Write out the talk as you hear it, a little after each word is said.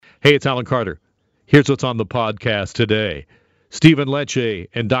Hey, it's Alan Carter. Here's what's on the podcast today. Stephen Lecce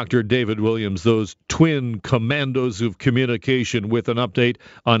and Dr. David Williams, those twin commandos of communication, with an update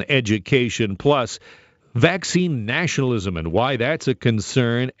on education, plus vaccine nationalism and why that's a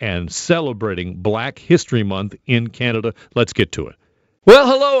concern, and celebrating Black History Month in Canada. Let's get to it. Well,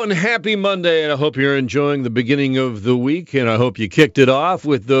 hello and happy Monday, and I hope you're enjoying the beginning of the week, and I hope you kicked it off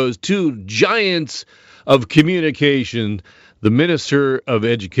with those two giants of communication, the Minister of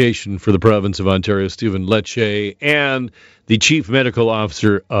Education for the province of Ontario, Stephen Lecce, and the Chief Medical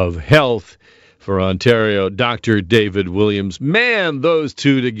Officer of Health for Ontario, Dr. David Williams. Man, those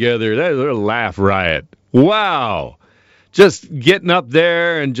two together, they're a laugh riot. Wow. Just getting up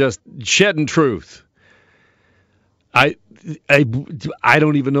there and just shedding truth. I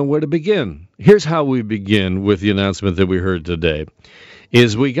don't even know where to begin. Here's how we begin with the announcement that we heard today.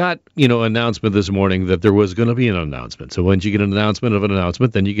 Is we got, announcement this morning that there was going to be an announcement. So once you get an announcement of an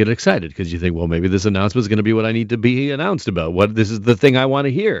announcement, then you get excited because you think, well, maybe this announcement is going to be what I need to be announced about. This is the thing I want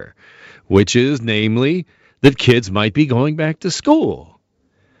to hear, which is namely that kids might be going back to school.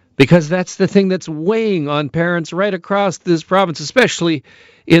 Because that's the thing that's weighing on parents right across this province, especially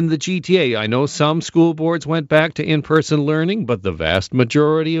in the GTA. I know some school boards went back to in-person learning, but the vast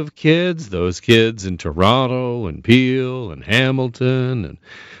majority of kids, those kids in Toronto and Peel and Hamilton and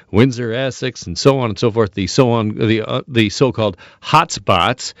Windsor, Essex, and so on and so forth, the so-called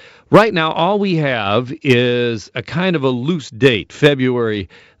hotspots, right now all we have is a kind of a loose date, February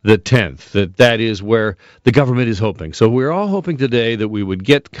the 10th, that is where the government is hoping. So we're all hoping today that we would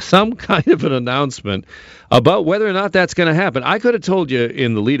get some kind of an announcement about whether or not that's going to happen. I could have told you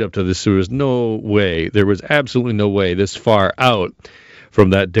in the lead up to this, there was absolutely no way this far out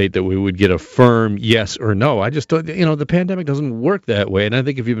from that date that we would get a firm yes or no. I just don't, the pandemic doesn't work that way. And I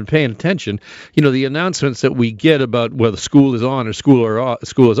think if you've been paying attention, the announcements that we get about whether school is on or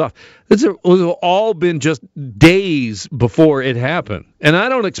school is off, it's all been just days before it happened. And I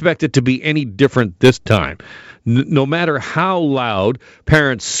don't expect it to be any different this time. No matter how loud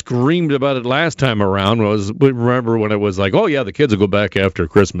parents screamed about it last time around, remember when it was like, oh yeah, the kids will go back after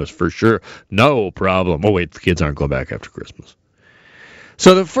Christmas for sure. No problem. Oh wait, the kids aren't going back after Christmas.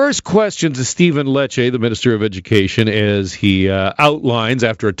 So the first question to Stephen Lecce, the Minister of Education, as he outlines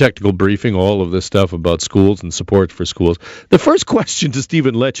after a technical briefing all of this stuff about schools and support for schools. The first question to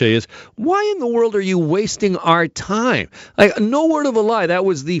Stephen Lecce is, why in the world are you wasting our time? Like, no word of a lie. That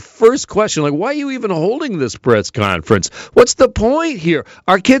was the first question. Like, why are you even holding this press conference? What's the point here?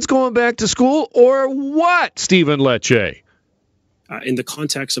 Are kids going back to school or what, Stephen Lecce? In the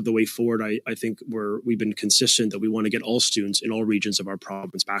context of the way forward, I think we've been consistent that we want to get all students in all regions of our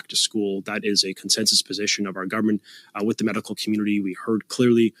province back to school. That is a consensus position of our government with the medical community. We heard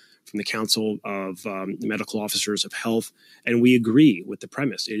clearly from the Council of Medical Officers of Health, and we agree with the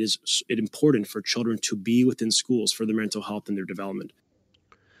premise. It is important for children to be within schools for their mental health and their development.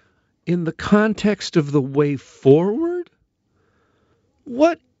 In the context of the way forward,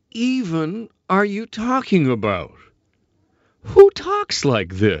 what even are you talking about? Who talks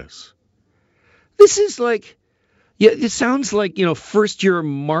like this? This is like, it sounds like, first year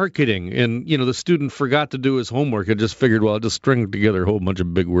marketing and, the student forgot to do his homework and just figured, well, I'll just string together a whole bunch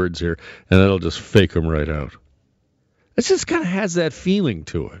of big words here and that'll just fake them right out. It just kind of has that feeling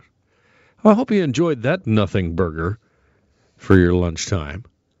to it. Well, I hope you enjoyed that nothing burger for your lunchtime.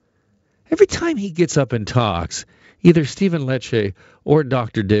 Every time he gets up and talks, either Stephen Lecce or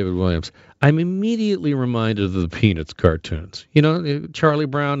Dr. David Williams, I'm immediately reminded of the Peanuts cartoons. Charlie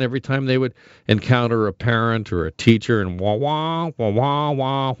Brown, every time they would encounter a parent or a teacher, and wah, wah, wah, wah,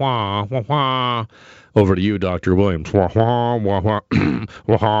 wah, wah, wah, wah. Over to you, Dr. Williams. Wah, wah, wah, wah,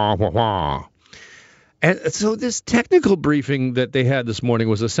 wah, wah, wah. And so this technical briefing that they had this morning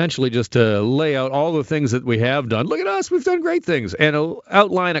was essentially just to lay out all the things that we have done. Look at us, we've done great things. And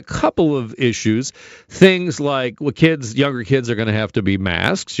outline a couple of issues. Things like, younger kids are going to have to be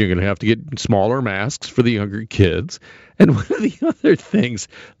masks. You're going to have to get smaller masks for the younger kids. And one of the other things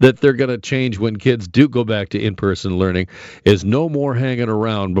that they're going to change when kids do go back to in-person learning is no more hanging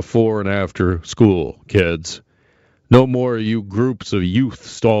around before and after school, kids. No more you groups of youth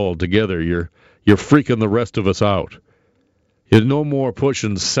stalled together. You're freaking the rest of us out. There's no more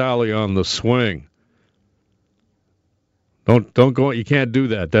pushing Sally on the swing. Don't go. You can't do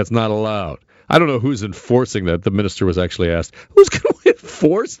that. That's not allowed. I don't know who's enforcing that. The minister was actually asked, who's going to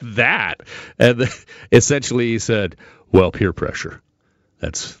enforce that? And essentially he said, well, peer pressure.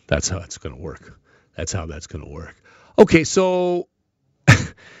 That's how it's going to work. That's how that's going to work. Okay, so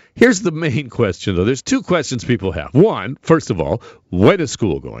Here's the main question, though. There's two questions people have. One, first of all, when is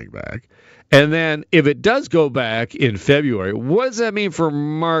school going back? And then if it does go back in February, what does that mean for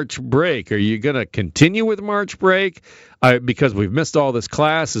March break? Are you going to continue with March break? Because we've missed all this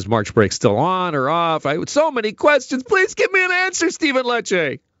class. Is March break still on or off? So many questions. Please give me an answer, Steven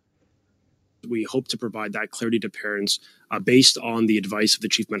Lecce. We hope to provide that clarity to parents based on the advice of the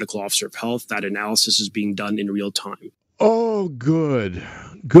Chief Medical Officer of Health. That analysis is being done in real time. Oh, good.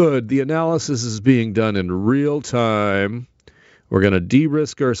 Good. The analysis is being done in real time. We're going to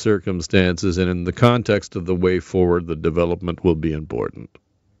de-risk our circumstances, and in the context of the way forward, the development will be important.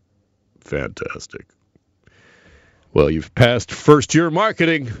 Fantastic. Well, you've passed first-year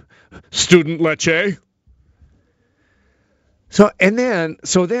marketing, student Lecce. So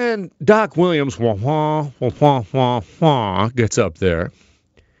then Doc Williams gets up there,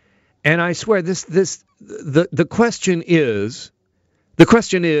 and I swear the question is,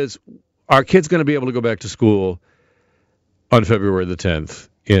 are kids going to be able to go back to school on February the 10th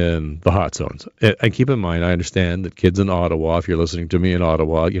in the hot zones? And keep in mind, I understand that kids in Ottawa, if you're listening to me in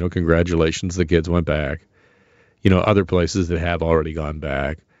Ottawa, congratulations, the kids went back. Other places that have already gone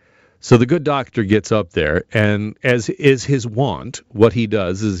back. So the good doctor gets up there, and as is his wont, what he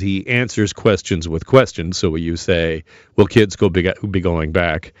does is he answers questions with questions. So you say, will kids be going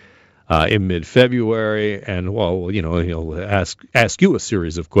back in mid-February? And, well, he'll ask you a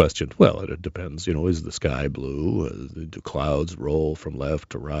series of questions. Well, it depends. Is the sky blue? Do clouds roll from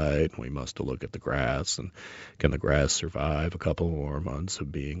left to right? We must look at the grass, and can the grass survive a couple more months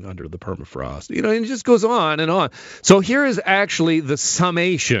of being under the permafrost? And it just goes on and on. So here is actually the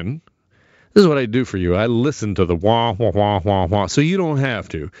summation. This is what I do for you. I listen to the wah, wah, wah, wah, wah, so you don't have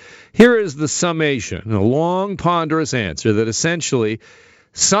to. Here is the summation, a long, ponderous answer that essentially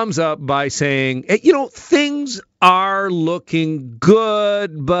sums up by saying, things are looking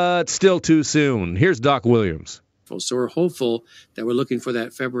good, but still too soon. Here's Doc Williams. So we're hopeful that we're looking for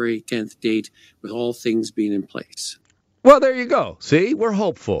that February 10th date with all things being in place. Well, there you go. See, we're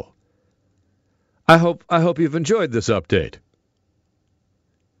hopeful. I hope you've enjoyed this update.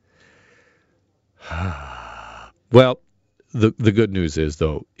 Well, the good news is,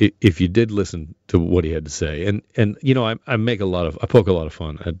 though, if you did listen to what he had to say, and I poke a lot of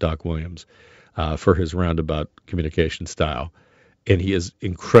fun at Doc Williams for his roundabout communication style, and he is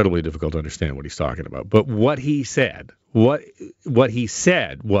incredibly difficult to understand what he's talking about. But what he said was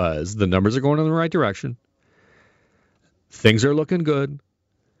the numbers are going in the right direction. Things are looking good.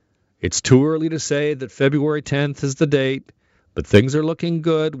 It's too early to say that February 10th is the date. But things are looking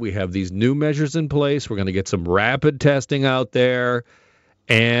good. We have these new measures in place. We're going to get some rapid testing out there.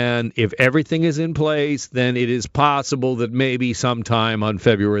 And if everything is in place, then it is possible that maybe sometime on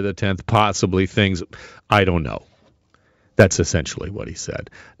February the 10th, possibly things, I don't know. That's essentially what he said.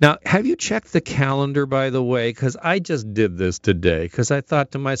 Now, have you checked the calendar, by the way? Because I just did this today because I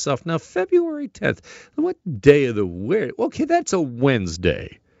thought to myself, now, February 10th, what day of the week? Okay, that's a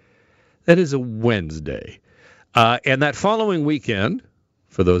Wednesday. That is a Wednesday. And that following weekend,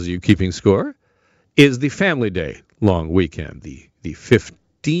 for those of you keeping score, is the Family Day long weekend. The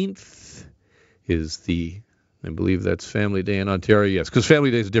 15th is I believe that's Family Day in Ontario. Yes, because Family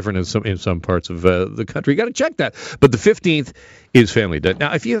Day is different in some parts of the country. You got to check that. But the 15th is Family Day.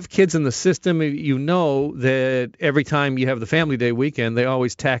 Now, if you have kids in the system, you know that every time you have the Family Day weekend, they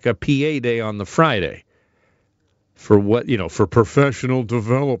always tack a PA day on the Friday for professional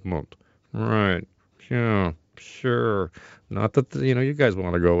development. Right. Yeah. Sure. Not that, you guys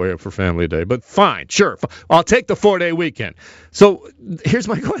want to go away for Family Day, but fine. Sure. I'll take the 4-day weekend. So here's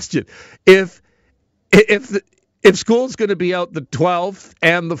my question. If school's going to be out the 12th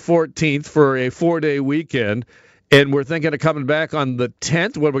and the 14th for a 4-day weekend, and we're thinking of coming back on the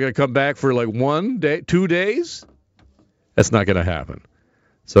 10th, what, we're going to come back for like 1 day, 2 days? That's not going to happen.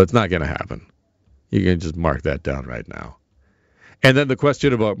 So it's not going to happen. You can just mark that down right now. And then the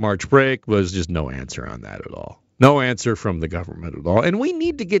question about March break was just no answer on that at all. No answer from the government at all. And we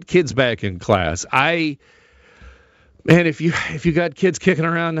need to get kids back in class. If you got kids kicking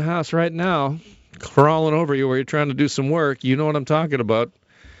around the house right now, crawling over you where you're trying to do some work, you know what I'm talking about.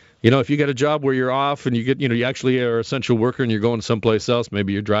 If you get a job where you're off and you actually are an essential worker and you're going someplace else,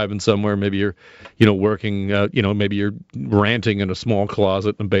 maybe you're driving somewhere, maybe you're, working, maybe you're ranting in a small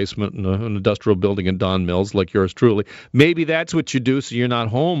closet in a basement in an industrial building in Don Mills like yours truly. Maybe that's what you do so you're not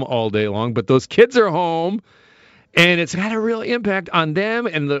home all day long, but those kids are home and it's got a real impact on them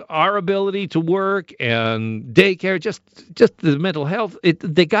and our ability to work and daycare, just the mental health.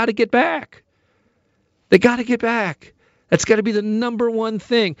 They got to get back. They got to get back. That's got to be the number one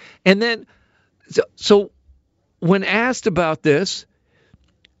thing. And then, so when asked about this,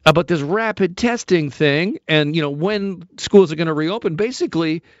 about this rapid testing thing and, when schools are going to reopen.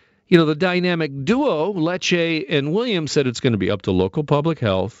 Basically, the dynamic duo, Lecce and Williams, said it's going to be up to local public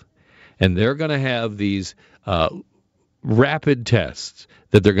health, and they're going to have these rapid tests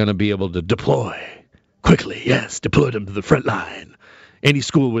that they're going to be able to deploy quickly. Yes, deploy them to the front line. Any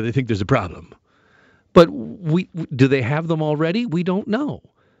school where they think there's a problem. But do they have them already? We don't know.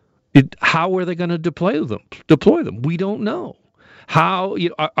 How are they going to deploy them? We don't know. How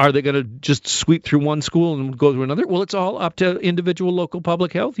are they going to just sweep through one school and go to another? Well, it's all up to individual local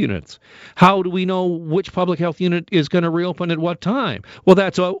public health units. How do we know which public health unit is going to reopen at what time? Well,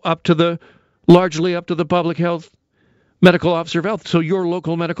 that's largely up to the public health medical officer of health. So your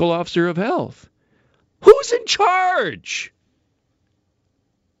local medical officer of health. Who's in charge?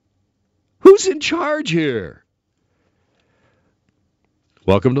 Who's in charge here?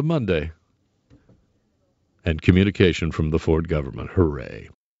 Welcome to Monday. And communication from the Ford government. Hooray.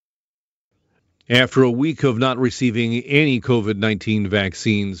 After a week of not receiving any COVID-19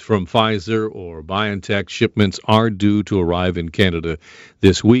 vaccines from Pfizer or BioNTech, shipments are due to arrive in Canada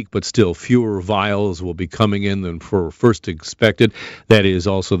this week, but still fewer vials will be coming in than first expected. That is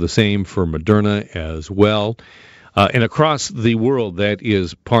also the same for Moderna as well. And across the world, that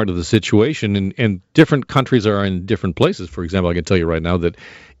is part of the situation, and different countries are in different places. For example, I can tell you right now that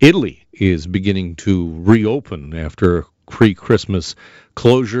Italy is beginning to reopen after pre-Christmas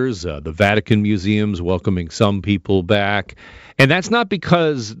closures. The Vatican museums welcoming some people back. And that's not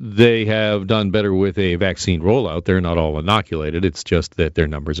because they have done better with a vaccine rollout. They're not all inoculated. It's just that their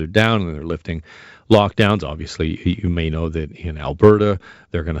numbers are down and they're lifting lockdowns. Obviously, you may know that in Alberta,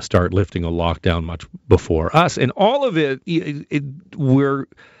 they're going to start lifting a lockdown much before us. And all of it, we're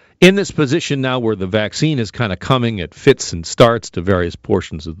in this position now where the vaccine is kind of coming at fits and starts to various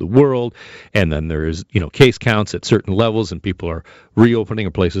portions of the world. And then there's, case counts at certain levels and people are reopening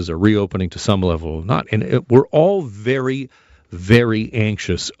or places are reopening to some level or not. And we're all very, very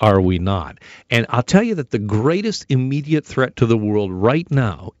anxious, are we not? And I'll tell you that the greatest immediate threat to the world right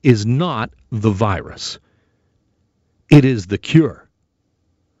now is not the virus. It is the cure.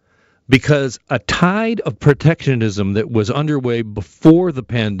 Because a tide of protectionism that was underway before the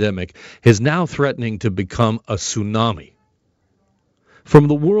pandemic is now threatening to become a tsunami. From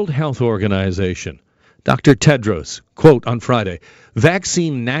the World Health Organization, Dr. Tedros, quote on Friday,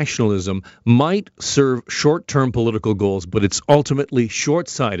 vaccine nationalism might serve short-term political goals, but it's ultimately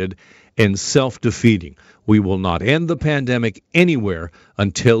short-sighted and self-defeating. We will not end the pandemic anywhere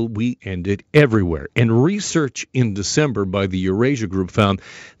until we end it everywhere. And research in December by the Eurasia Group found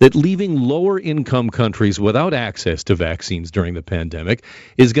that leaving lower-income countries without access to vaccines during the pandemic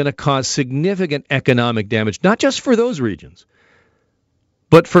is going to cause significant economic damage, not just for those regions,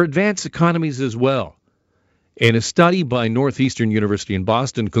 but for advanced economies as well. And a study by Northeastern University in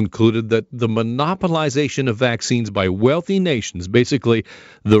Boston concluded that the monopolization of vaccines by wealthy nations, basically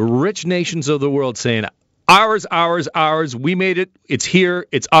the rich nations of the world saying, ours, ours, ours, we made it, it's here,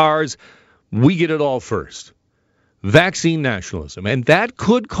 it's ours, we get it all first. Vaccine nationalism. And that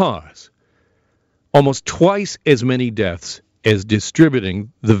could cause almost twice as many deaths as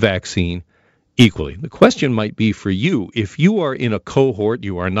distributing the vaccine equally. The question might be for you, if you are in a cohort,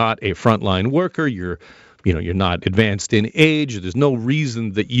 you are not a frontline worker, you're not advanced in age, there's no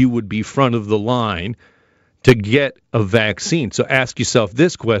reason that you would be front of the line to get a vaccine. So ask yourself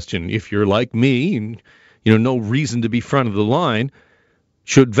this question, if you're like me, and no reason to be front of the line,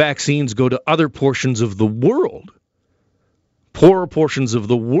 should vaccines go to other portions of the world, poorer portions of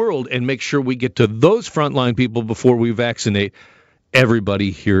the world, and make sure we get to those frontline people before we vaccinate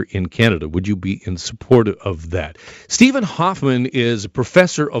everybody here in Canada? Would you be in support of that? Steven Hoffman is a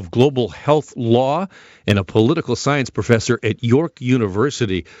professor of global health law and a political science professor at York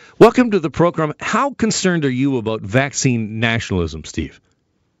University. Welcome to the program. How concerned are you about vaccine nationalism, Steve?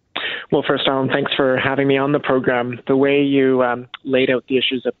 Well, first, Alan, thanks for having me on the program. The way you laid out the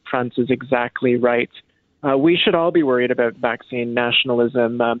issues up front is exactly right. We should all be worried about vaccine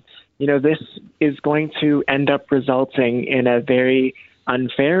nationalism. This is going to end up resulting in a very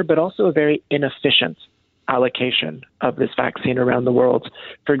unfair, but also a very inefficient allocation of this vaccine around the world.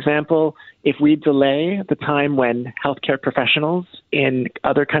 For example, if we delay the time when healthcare professionals in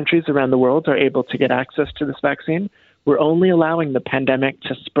other countries around the world are able to get access to this vaccine, we're only allowing the pandemic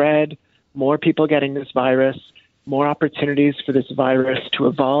to spread, more people getting this virus, more opportunities for this virus to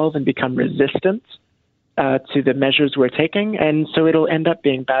evolve and become resistant to the measures we're taking, and so it'll end up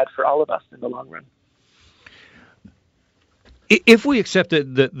being bad for all of us in the long run. If we accept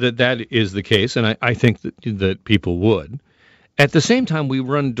that is the case, and I think that people would, at the same time we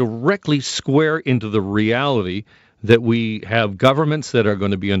run directly square into the reality that we have governments that are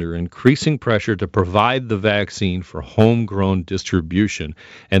going to be under increasing pressure to provide the vaccine for homegrown distribution,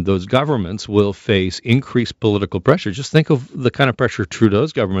 and those governments will face increased political pressure. Just think of the kind of pressure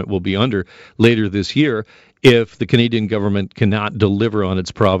Trudeau's government will be under later this year if the Canadian government cannot deliver on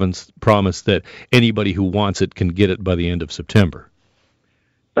its promise that anybody who wants it can get it by the end of September.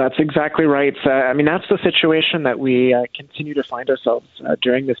 That's exactly right. I mean, that's the situation that we continue to find ourselves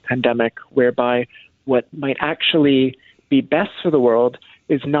during this pandemic, whereby what might actually be best for the world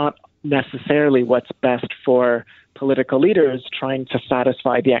is not necessarily what's best for political leaders trying to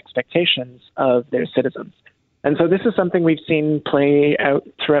satisfy the expectations of their citizens. And so this is something we've seen play out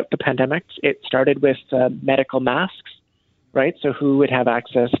throughout the pandemic. It started with medical masks, right? So who would have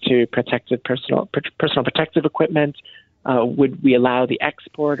access to personal protective equipment? Would we allow the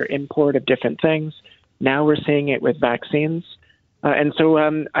export or import of different things? Now we're seeing it with vaccines. And so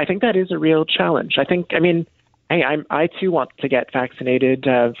I think that is a real challenge. I too want to get vaccinated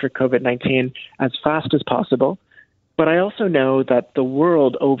for COVID-19 as fast as possible. But I also know that the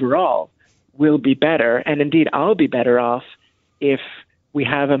world overall will be better. And indeed, I'll be better off if we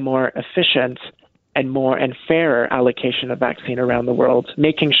have a more efficient and fairer allocation of vaccine around the world,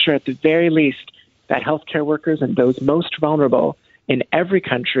 making sure at the very least that healthcare workers and those most vulnerable in every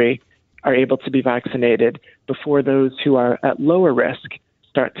country are able to be vaccinated before those who are at lower risk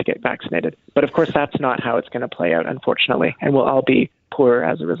start to get vaccinated. But of course, that's not how it's going to play out, unfortunately, and we'll all be poorer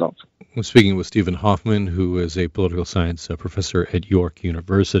as a result. I'm speaking with Steven Hoffman, who is a political science professor at York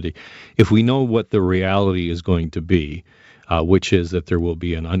University. If we know what the reality is going to be, which is that there will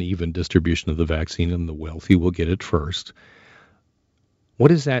be an uneven distribution of the vaccine and the wealthy will get it first, what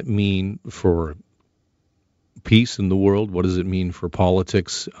does that mean for peace in the world? What does it mean for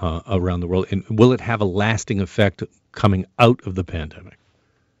politics around the world? And will it have a lasting effect coming out of the pandemic?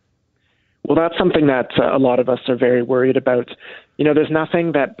 Well, that's something that a lot of us are very worried about. You know, there's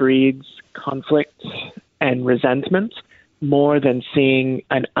nothing that breeds conflict and resentment more than seeing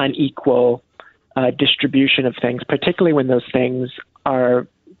an unequal distribution of things, particularly when those things are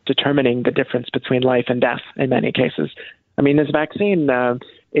determining the difference between life and death in many cases. I mean, this vaccine,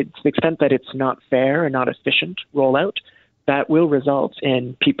 it's the extent that it's not fair and not efficient rollout, that will result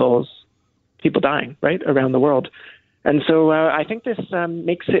in people dying, right, around the world. And so I think this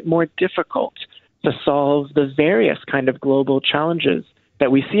makes it more difficult to solve the various kind of global challenges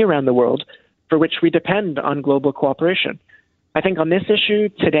that we see around the world for which we depend on global cooperation. I think on this issue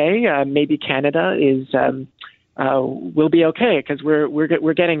today, maybe Canada will be okay because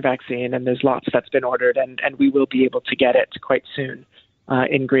we're getting vaccine and there's lots that's been ordered and we will be able to get it quite soon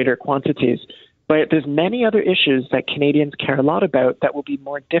in greater quantities. But there's many other issues that Canadians care a lot about that will be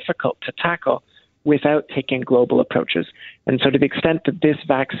more difficult to tackle without taking global approaches. And so to the extent that this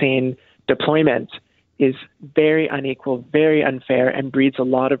vaccine deployment is very unequal, very unfair, and breeds a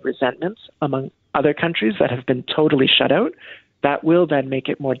lot of resentment among other countries that have been totally shut out, that will then make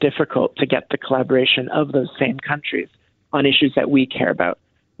it more difficult to get the collaboration of those same countries on issues that we care about,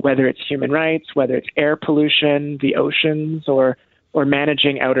 whether it's human rights, whether it's air pollution, the oceans, or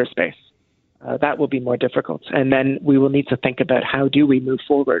managing outer space. That will be more difficult. And then we will need to think about how do we move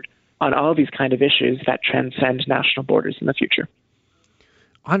forward on all these kind of issues that transcend national borders in the future.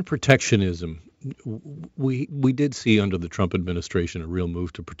 On protectionism, we did see under the Trump administration a real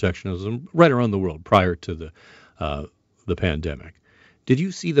move to protectionism right around the world prior to the pandemic. Did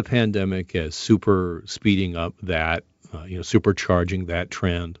you see the pandemic as super speeding up that, supercharging that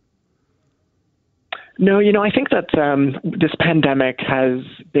trend? No, I think that this pandemic has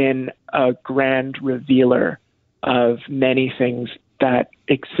been a grand revealer of many things that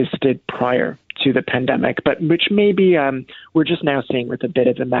existed prior to the pandemic, but which maybe we're just now seeing with a bit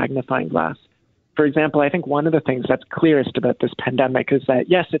of a magnifying glass. For example, I think one of the things that's clearest about this pandemic is that,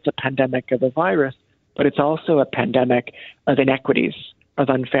 yes, it's a pandemic of a virus, but it's also a pandemic of inequities, of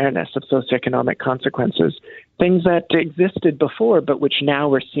unfairness, of socioeconomic consequences, things that existed before, but which now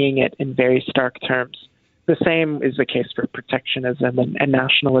we're seeing it in very stark terms. The same is the case for protectionism and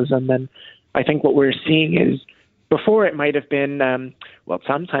nationalism. And I think what we're seeing is before it might have been,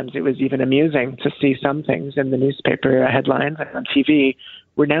 sometimes it was even amusing to see some things in the newspaper headlines and on TV.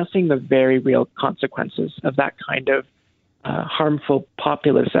 We're now seeing the very real consequences of that kind of harmful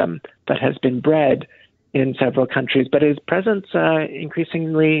populism that has been bred in several countries, but is present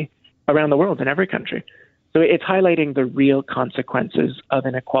increasingly around the world in every country. So it's highlighting the real consequences of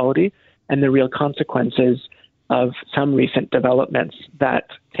inequality and the real consequences of some recent developments that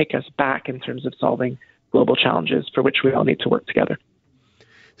take us back in terms of solving global challenges for which we all need to work together.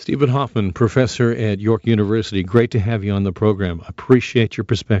 Steven Hoffman, professor at York University. Great to have you on the program. Appreciate your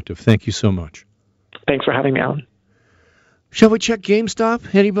perspective. Thank you so much. Thanks for having me, Alan. Shall we check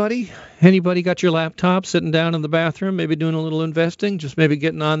GameStop? Anybody? Anybody got your laptop sitting down in the bathroom, maybe doing a little investing, just maybe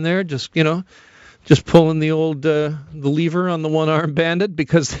getting on there, just pulling the old the lever on the one-armed bandit,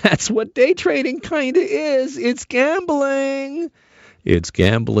 because that's what day trading kind of is. It's gambling. It's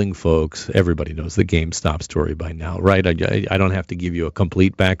gambling, folks. Everybody knows the GameStop story by now, right? I don't have to give you a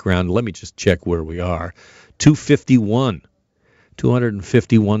complete background. Let me just check where we are.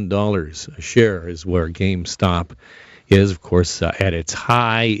 $251 a share is where GameStop is. Of course, at its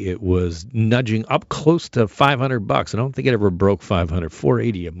high, it was nudging up close to $500. I don't think it ever broke 500.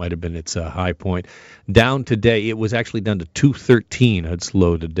 480, it might have been its high point. Down today, it was actually down to 213. It's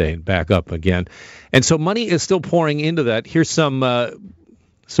low today and back up again. And so money is still pouring into that. Here's some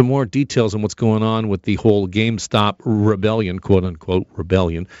more details on what's going on with the whole GameStop rebellion, quote-unquote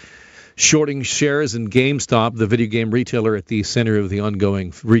rebellion. Shorting shares in GameStop, the video game retailer at the center of the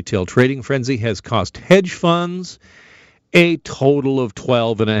ongoing retail trading frenzy, has cost hedge funds a total of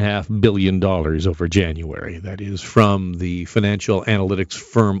 $12.5 billion over January. That is from the financial analytics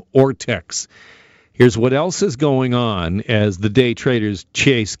firm Ortex. Here's what else is going on as the day traders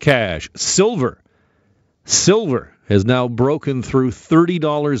chase cash. Silver has now broken through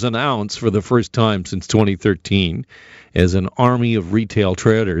 $30 an ounce for the first time since 2013, as an army of retail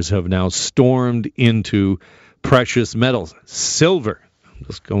traders have now stormed into precious metals. Silver, I'm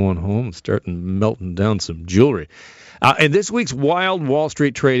just going home and starting melting down some jewelry. And this week's wild Wall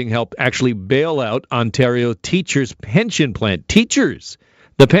Street trading helped actually bail out Ontario Teachers' Pension Plan. Teachers,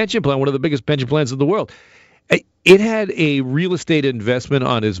 the pension plan, one of the biggest pension plans in the world. It had a real estate investment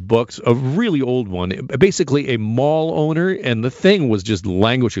on his books, a really old one, basically a mall owner, and the thing was just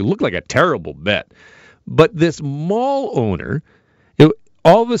languishing. It looked like a terrible bet. But this mall owner,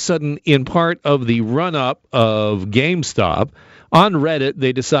 all of a sudden, in part of the run-up of GameStop, on Reddit,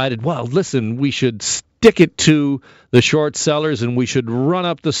 they decided, well, listen, we should stick it to the short sellers, and we should run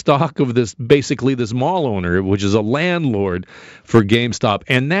up the stock of this mall owner, which is a landlord for GameStop.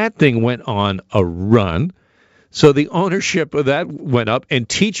 And that thing went on a run. So the ownership of that went up, and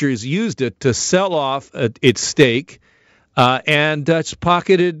teachers used it to sell off its stake, and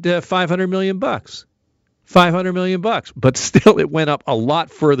pocketed $500 million. $500 million, but still it went up a lot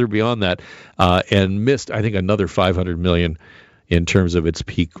further beyond that, and missed, I think, another $500 million in terms of its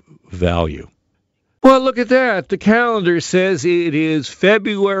peak value. Well, look at that. The calendar says it is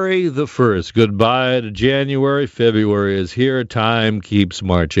February the 1st. Goodbye to January. February is here. Time keeps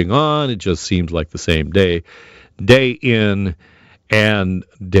marching on. It just seems like the same day in and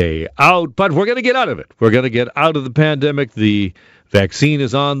day out. But we're going to get out of it. We're going to get out of the pandemic. The vaccine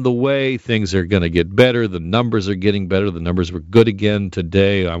is on the way. Things are going to get better. The numbers are getting better. The numbers were good again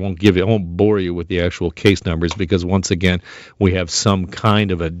today. I won't bore you with the actual case numbers, because once again, we have some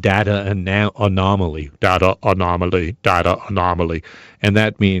kind of a data anomaly. And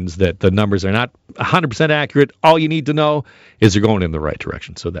that means that the numbers are not 100% accurate. All you need to know is they're going in the right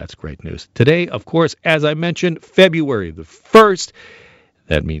direction. So that's great news. Today, of course, as I mentioned, February the 1st.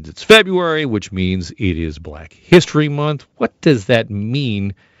 That means it's February, which means it is Black History Month. What does that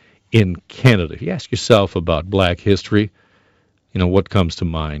mean in Canada? If you ask yourself about Black history, what comes to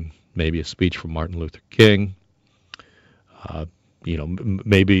mind? Maybe a speech from Martin Luther King.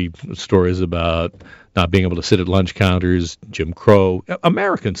 Maybe stories about not being able to sit at lunch counters, Jim Crow.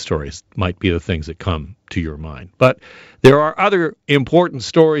 American stories might be the things that come to your mind. But there are other important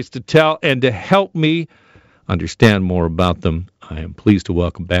stories to tell, and to help me understand more about them, I am pleased to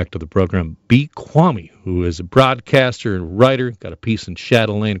welcome back to the program Bee Quammie, who is a broadcaster and writer, got a piece in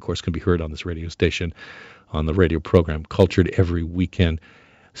Chatelaine, of course, can be heard on this radio station on the radio program Cultured every weekend,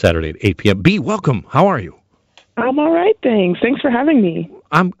 Saturday at 8 p.m. Bee, welcome. How are you? I'm all right, thanks. Thanks for having me.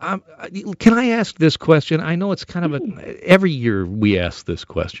 Can I ask this question? I know it's kind of every year we ask this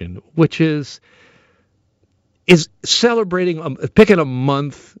question, which is celebrating, picking a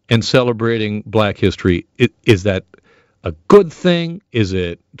month and celebrating Black history, is that a good thing? Is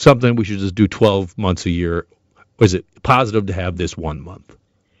it something we should just do 12 months a year? Or is it positive to have this 1 month?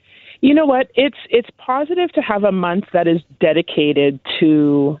 You know what? It's positive to have a month that is dedicated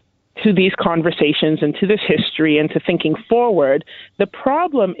to these conversations and to this history and to thinking forward. The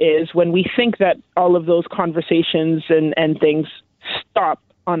problem is when we think that all of those conversations and things stop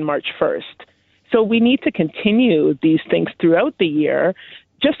on March 1st. So we need to continue these things throughout the year,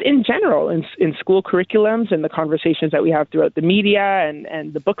 just in general, in school curriculums and the conversations that we have throughout the media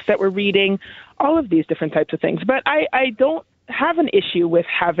and the books that we're reading, all of these different types of things. But I don't have an issue with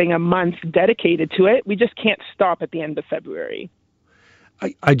having a month dedicated to it. We just can't stop at the end of February.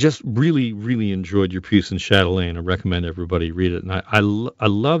 I just really, really enjoyed your piece in Chatelaine. I recommend everybody read it. And I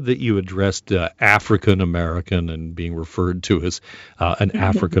love that you addressed African American and being referred to as an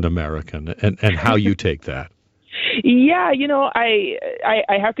African American, and how you take that. Yeah,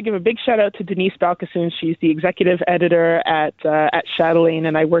 I have to give a big shout out to Denise Balkasoon. She's the executive editor at Chatelaine,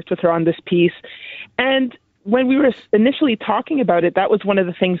 and I worked with her on this piece. And when we were initially talking about it, that was one of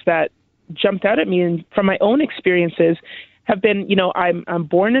the things that jumped out at me, and from my own experiences have been, I'm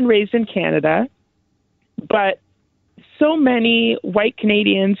born and raised in Canada, but so many white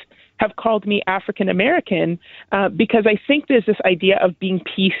Canadians have called me African American because I think there's this idea of being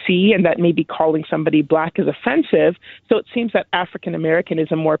PC and that maybe calling somebody black is offensive. So it seems that African American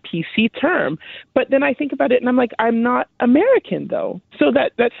is a more PC term. But then I think about it and I'm like, I'm not American though. So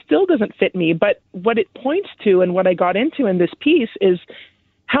that still doesn't fit me. But what it points to and what I got into in this piece is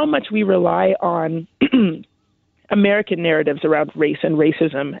how much we rely on American narratives around race and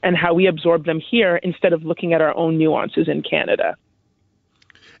racism and how we absorb them here instead of looking at our own nuances in Canada.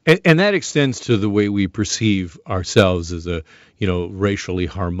 And that extends to the way we perceive ourselves as a, racially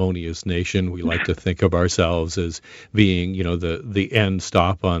harmonious nation. We like to think of ourselves as being, the end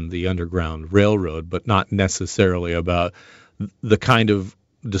stop on the Underground Railroad, but not necessarily about the kind of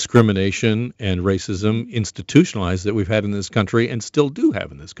discrimination and racism institutionalized that we've had in this country and still do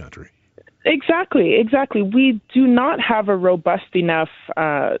have in this country. Exactly. We do not have a robust enough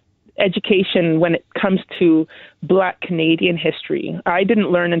education when it comes to Black Canadian history. I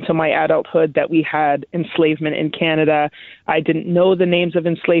didn't learn until my adulthood that we had enslavement in Canada. I didn't know the names of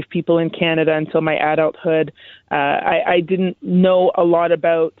enslaved people in Canada until my adulthood. I didn't know a lot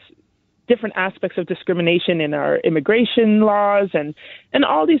about different aspects of discrimination in our immigration laws and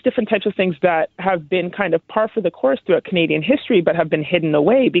all these different types of things that have been kind of par for the course throughout Canadian history, but have been hidden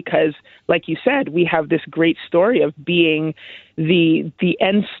away because, like you said, we have this great story of being the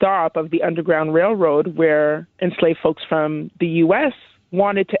end stop of the Underground Railroad where enslaved folks from the U.S.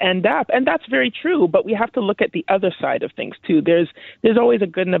 wanted to end up. And that's very true, but we have to look at the other side of things too. There's always a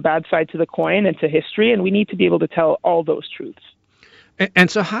good and a bad side to the coin and to history, and we need to be able to tell all those truths.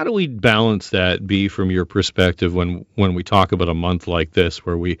 And so how do we balance that, Bee, from your perspective, when we talk about a month like this,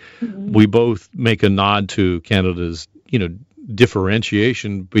 where we both make a nod to Canada's,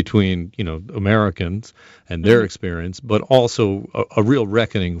 differentiation between, Americans and their experience, but also a real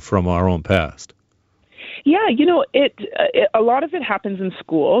reckoning from our own past? Yeah, a lot of it happens in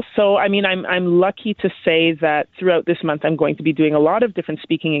school. So, I'm lucky to say that throughout this month, I'm going to be doing a lot of different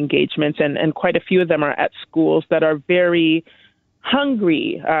speaking engagements, and quite a few of them are at schools that are very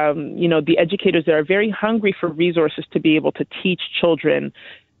hungry. The educators there are very hungry for resources to be able to teach children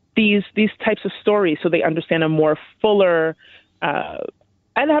these types of stories so they understand a more fuller and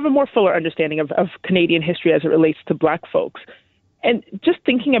have a more fuller understanding of Canadian history as it relates to Black folks. And just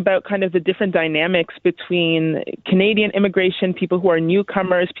thinking about kind of the different dynamics between Canadian immigration, people who are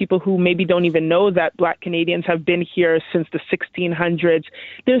newcomers, people who maybe don't even know that Black Canadians have been here since the 1600s.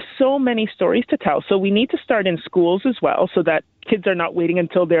 There's so many stories to tell. So we need to start in schools as well so that kids are not waiting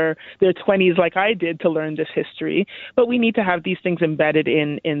until their 20s like I did to learn this history. But we need to have these things embedded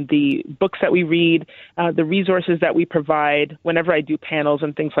in the books that we read, the resources that we provide. Whenever I do panels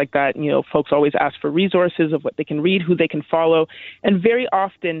and things like that, folks always ask for resources of what they can read, who they can follow. And very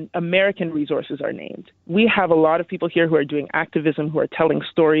often, American resources are named. We have a lot of people here who are doing activism, who are telling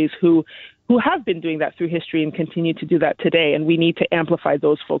stories, who have been doing that through history and continue to do that today. And we need to amplify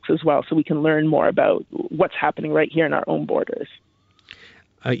those folks as well so we can learn more about what's happening right here in our own borders.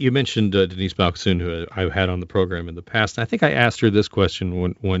 You mentioned Denise Balkasoon, who I've had on the program in the past. I think I asked her this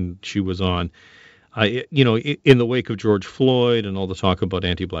question when she was on. In the wake of George Floyd and all the talk about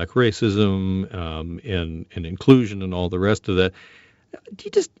anti-Black racism and inclusion and all the rest of that,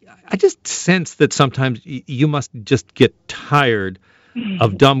 I just sense that sometimes you must just get tired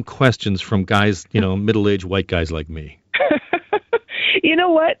of dumb questions from guys, middle-aged white guys like me. You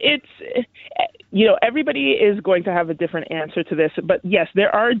know what? Everybody is going to have a different answer to this. But yes,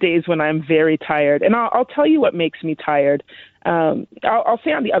 there are days when I'm very tired. And I'll tell you what makes me tired. I'll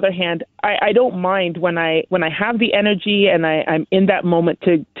say on the other hand, I don't mind when I have the energy and I'm in that moment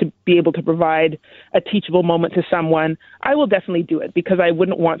to be able to provide a teachable moment to someone. I will definitely do it because I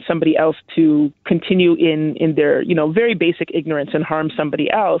wouldn't want somebody else to continue in their, very basic ignorance and harm somebody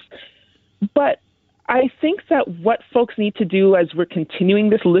else. But I think that what folks need to do as we're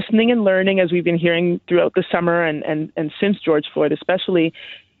continuing this listening and learning, as we've been hearing throughout the summer and since George Floyd especially,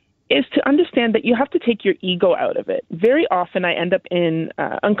 is to understand that you have to take your ego out of it. Very often I end up in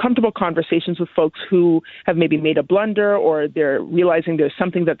uncomfortable conversations with folks who have maybe made a blunder, or they're realizing there's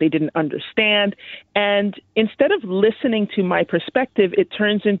something that they didn't understand. And instead of listening to my perspective, it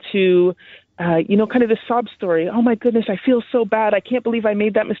turns into kind of the sob story. Oh my goodness, I feel so bad. I can't believe I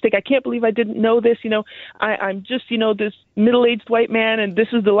made that mistake. I can't believe I didn't know this. I'm just, this middle-aged white man, and this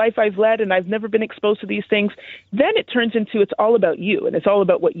is the life I've led, and I've never been exposed to these things. Then it turns into it's all about you, and it's all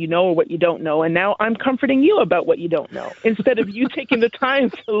about what you know or what you don't know. And now I'm comforting you about what you don't know, instead of you taking the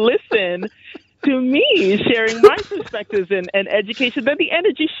time to listen to me sharing my perspectives and education. Then the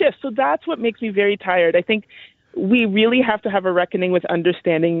energy shifts. So that's what makes me very tired. I think we really have to have a reckoning with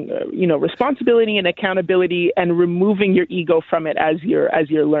understanding, responsibility and accountability, and removing your ego from it as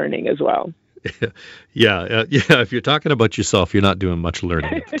you're learning as well. Yeah. If you're talking about yourself, you're not doing much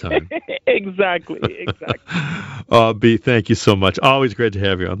learning at the time. Exactly. Bee, thank you so much. Always great to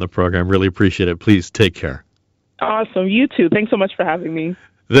have you on the program. Really appreciate it. Please take care. Awesome. You too. Thanks so much for having me.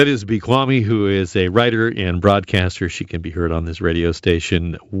 That is Bee Quammie, who is a writer and broadcaster. She can be heard on this radio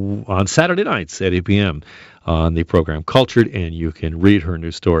station on Saturday nights at 8 p.m. on the program Cultured, and you can read her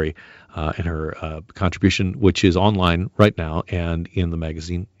new story and her contribution, which is online right now and in the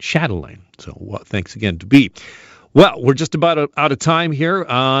magazine Shadowline. So thanks again to Bee. Well, we're just about out of time here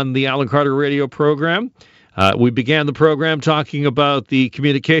on the Alan Carter radio program. We began the program talking about the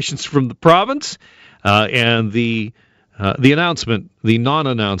communications from the province and the announcement, the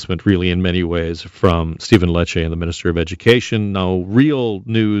non-announcement, really, in many ways, from Stephen Lecce and the Minister of Education. No real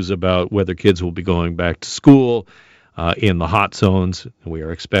news about whether kids will be going back to school in the hot zones. We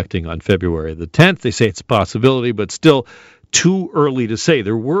are expecting on February the 10th. They say it's a possibility, but still too early to say.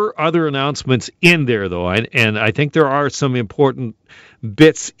 There were other announcements in there, though, and I think there are some important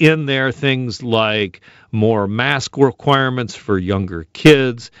bits in there, things like more mask requirements for younger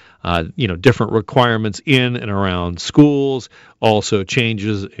kids, different requirements in and around schools, also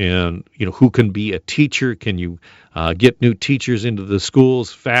changes in, who can be a teacher. Can you get new teachers into the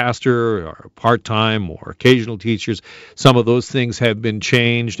schools faster, or part-time or occasional teachers? Some of those things have been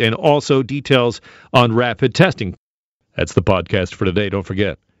changed, and also details on rapid testing. That's the podcast for today. Don't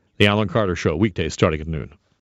forget, The Alan Carter Show, weekdays starting at noon.